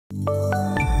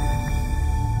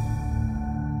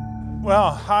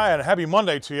Well, hi and happy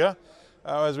Monday to you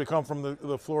as we come from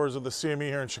the floors of the CME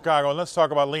here in Chicago. And let's talk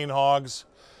about lean hogs.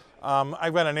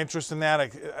 I've got an interest in that. I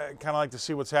kind of like to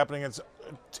see what's happening. It's a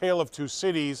tale of two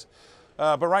cities.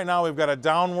 But right now we've got a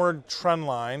downward trend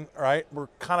line, right? We're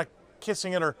kind of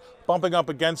kissing it or bumping up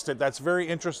against it. That's very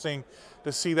interesting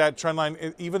to see that trend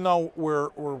line. Even though we're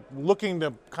looking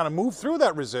to kind of move through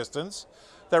that resistance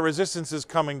is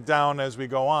coming down as we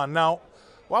go on. Now,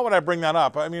 why would I bring that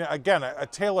up? I mean, again, a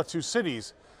tale of two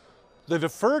cities. The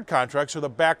deferred contracts, or the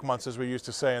back months as we used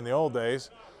to say in the old days,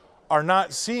 are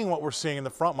not seeing what we're seeing in the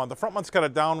front month. The front month's got a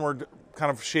downward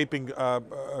kind of shaping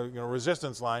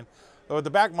resistance line. The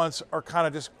back months are kind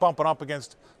of just bumping up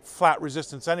against flat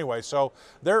resistance anyway. So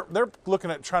they're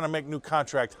looking at trying to make new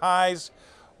contract highs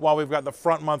while we've got the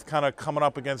front month kind of coming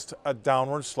up against a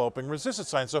downward sloping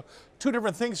resistance line. So two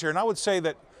different things here. And I would say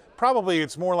that probably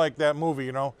it's more like that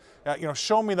movie,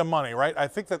 show me the money, right? I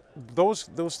think that those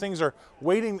things are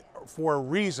waiting for a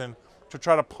reason to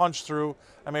try to punch through,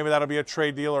 and maybe that'll be a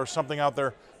trade deal or something out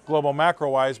there global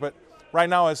macro-wise. But right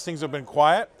now, as things have been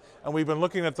quiet and we've been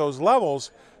looking at those levels,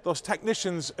 those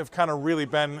technicians have kind of really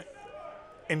been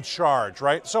in charge,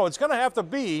 right? So it's going to have to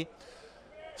be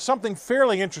something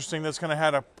fairly interesting that's going to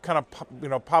have to kind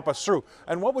of pop us through.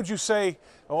 And what would you say,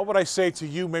 what would I say to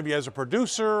you maybe as a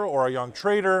producer or a young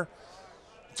trader?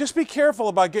 Just be careful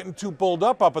about getting too bulled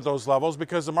up at those levels,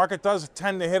 because the market does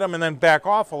tend to hit them and then back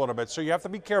off a little bit. So you have to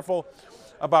be careful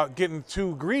about getting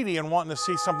too greedy and wanting to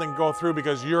see something go through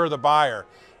because you're the buyer.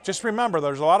 Just remember,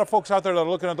 there's a lot of folks out there that are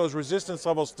looking at those resistance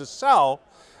levels to sell,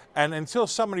 and until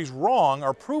somebody's wrong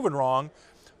or proven wrong,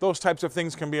 those types of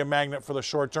things can be a magnet for the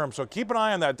short term. So keep an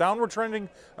eye on that downward trending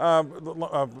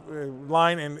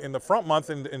line in the front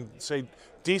month in say,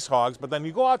 Dees hogs, but then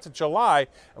you go out to July,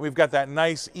 and we've got that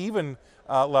nice even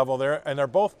level there, and they're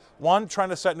both, one trying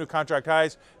to set new contract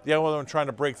highs, the other one trying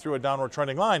to break through a downward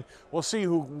trending line. We'll see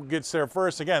who gets there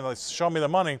first. Again, let's show me the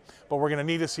money, but we're going to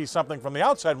need to see something from the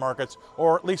outside markets,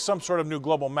 or at least some sort of new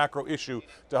global macro issue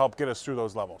to help get us through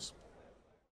those levels.